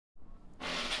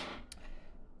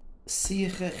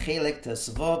Siche Chelek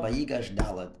Tesva Vayigash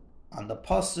Dalad. On the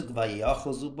pasuk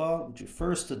Vayiachazuba, which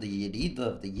refers to the Yerida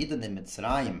of the Yidden in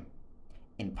Mitzrayim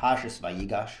in Pashas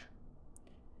Vayigash,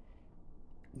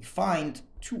 we find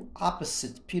two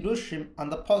opposite pirushim on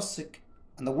the pasuk,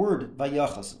 on the word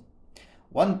Vayiachazu.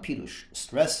 One pirush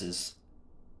stresses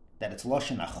that it's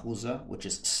Lashon Achuza, which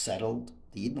is settled.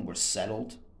 The Yidden were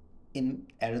settled in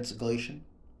Eretz Goshen.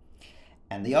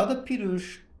 And the other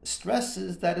pirush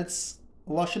stresses that it's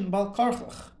Lashon Bal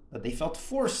Karchach, that they felt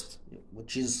forced,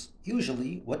 which is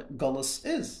usually what Gullus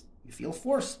is. You feel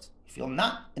forced. You feel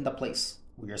not in the place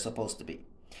where you're supposed to be.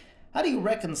 How do you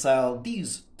reconcile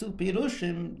these two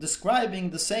pirushim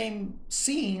describing the same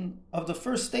scene of the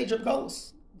first stage of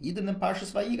Gullus, Yidden and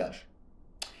Parshas Vayigash?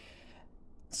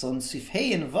 So in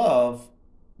Sifhei and Vav,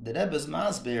 the Rebbe's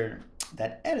masbir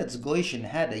that Eretz Goshen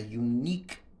had a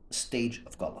unique stage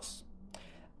of Gullus.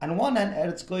 On one hand,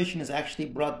 Eretz Goshen is actually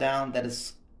brought down that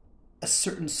is a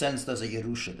certain sense there's a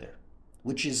Yerusha there,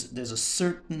 which is there's a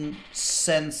certain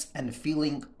sense and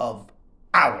feeling of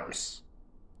ours,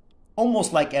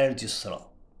 almost like Eretz Yisrael.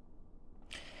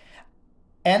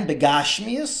 And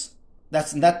Begashmius,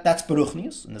 that's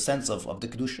Beruchnius, in the sense of the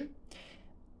Kedusha,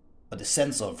 or the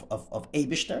sense of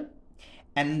Eibishter.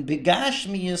 And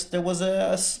Begashmius, there was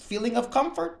a feeling of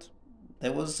comfort.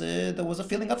 There was a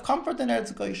feeling of comfort in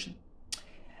Eretz Goshen.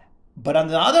 But on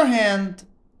the other hand,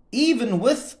 even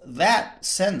with that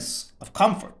sense of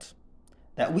comfort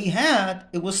that we had,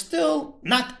 it was still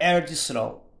not Eretz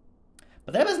Yisrael.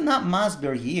 But that is not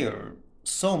masbir here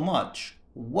so much.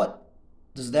 What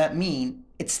does that mean?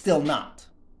 It's still not.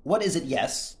 What is it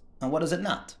yes, and what is it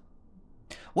not?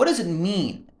 What does it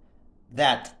mean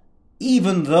that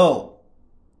even though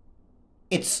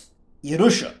it's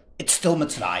Yerusha, it's still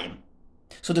Mitzrayim?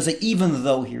 So there's a even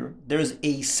though here. There's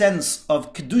a sense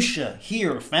of Kedusha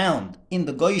here found in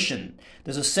the Goshen.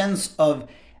 There's a sense of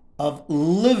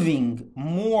living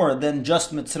more than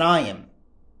just Mitzrayim,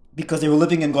 because they were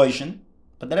living in Goshen.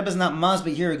 But the Rebbe is not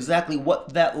masbir here exactly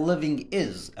what that living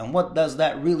is and what does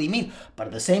that really mean. But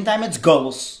at the same time, it's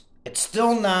Golus. It's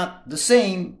still not the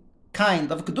same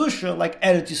kind of Kedusha like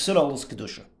Eretz Yisrael's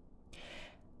Kedusha.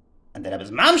 And the Rebbe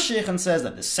is mamshich and says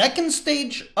that the second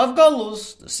stage of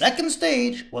Golus, the second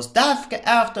stage, was dafke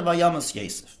after Vayamas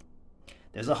Yosef.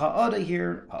 There's a ha'ara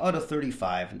here, ha'ara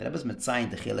 35, and the Rebbe is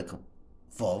mitzayin the Chelek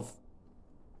Vov.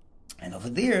 And over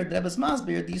there, the Rebbe is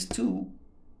masbir these two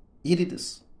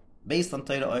Yeridas, based on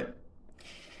Torah Oyer.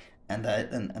 And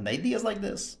the idea is like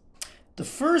this. The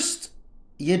first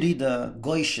Yerida,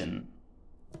 Goshen,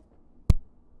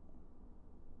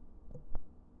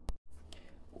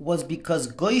 was because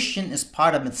Goshen is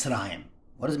part of Mitzrayim.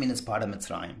 What does it mean it's part of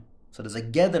Mitzrayim? So there's a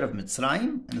gather of Mitzrayim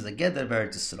and there's a gather of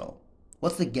Eretz Yisrael.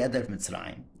 What's the gather of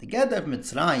Mitzrayim? The gather of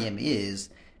Mitzrayim is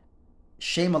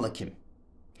Shem Alakim.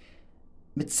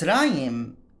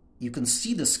 Mitzrayim, you can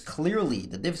see this clearly,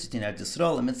 the difference between Eretz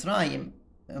Yisrael and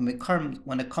Mitzrayim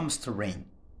when it comes to rain.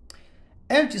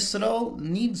 Eretz Yisrael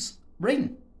needs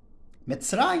rain.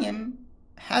 Mitzrayim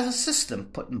has a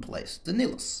system put in place, the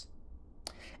Nilus.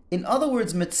 In other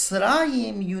words,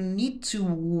 Mitzrayim, you need to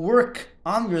work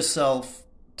on yourself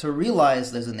to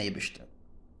realize there's an Eibishter.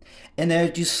 In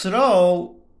Eretz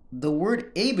Yisrael, the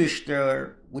word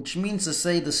Eibishter, which means to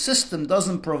say the system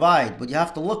doesn't provide, but you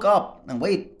have to look up and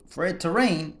wait for it to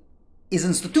rain, is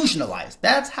institutionalized.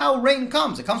 That's how rain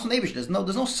comes. It comes from Eibishter. There's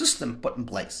no system put in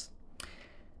place.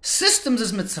 Systems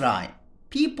is Mitzrayim.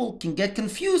 People can get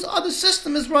confused. Oh, the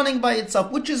system is running by itself,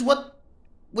 which is what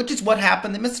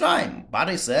happened in Mitzrayim.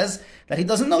 Bari says that he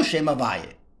doesn't know Shem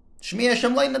Havaya. Shmi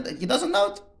Hashem Leina, he doesn't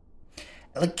know it.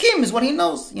 Elikim is what he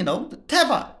knows, the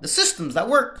Teva, the systems that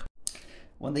work.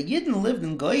 When the Yidden lived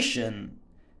in Goshen,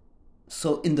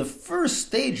 so in the first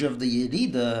stage of the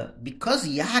Yerida, because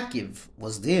Yaakov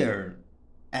was there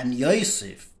and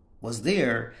Yosef was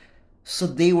there, so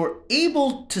they were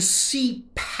able to see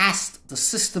past the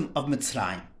system of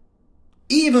Mitzrayim,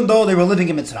 even though they were living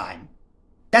in Mitzrayim.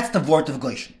 That's the word of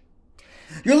Goshen.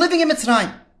 You're living in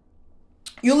Mitzrayim.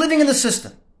 You're living in the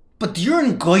system. But you're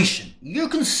in Goshen. You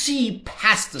can see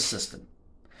past the system.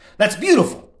 That's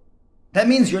beautiful. That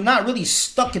means you're not really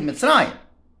stuck in Mitzrayim,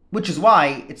 which is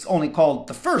why it's only called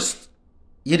the first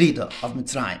Yerida of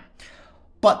Mitzrayim.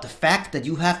 But the fact that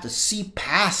you have to see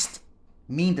past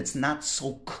means it's not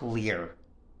so clear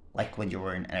like when you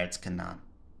were in Eretz Canaan.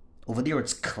 Over there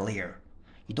it's clear.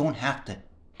 You don't have to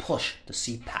push to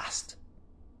see past.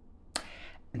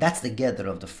 And that's the gather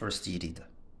of the first Yerida.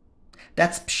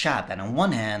 That's Pshat. And on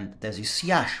one hand, there's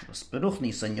Yisiyashvus,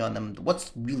 Beruchnis and Yonim.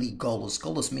 What's really Golus?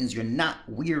 Golus means you're not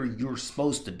where you're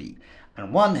supposed to be.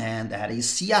 On one hand, they had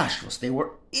Yisiyashvus. They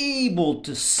were able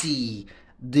to see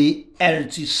the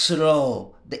Eretz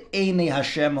Yisrael, the Einei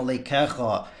Hashem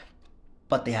Aleikecha,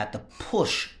 but they had to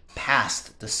push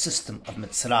past the system of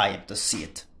Mitzrayim to see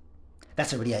it.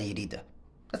 That's already a Yerida.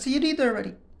 That's a Yerida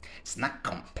already. It's not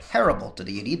comparable to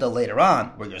the Yerida later on,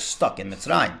 where you're stuck in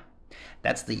Mitzrayim.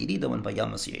 That's the Yerida when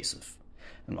Vayamas Yosef.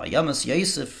 When Vayamas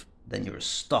Yosef, then you're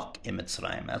stuck in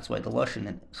Mitzrayim. That's why the Lashon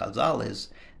in Chazal is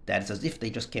that it's as if they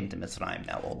just came to Mitzrayim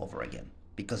now all over again.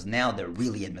 Because now they're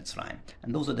really in Mitzrayim.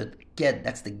 And those are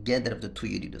that's the Geder of the two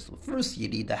Yeridas. The first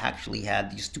Yerida actually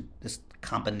had this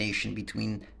combination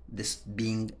between this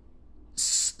being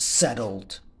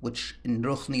settled, which in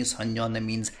Ruchnius Hanyana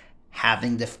means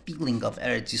having the feeling of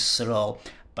Eretz Yisrael,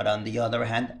 but on the other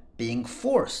hand, being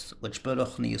forced, which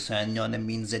Ruchnius Hanyana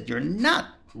means that you're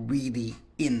not really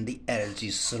in the Eretz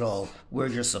Yisrael where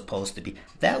you're supposed to be.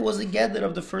 That was the Geder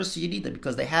of the first Yerida,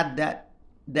 because they had that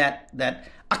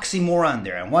oxymoron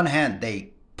there. On one hand,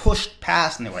 they pushed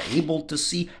past and they were able to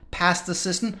see past the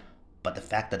system, but the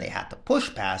fact that they had to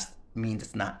push past means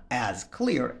it's not as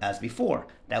clear as before.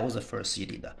 That was the first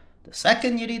Yerida. The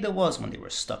second Yerida was when they were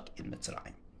stuck in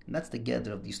Mitzrayim. And that's the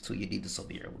Geder of these two Yeridas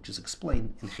over here, which is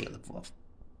explained in Chelek Vav.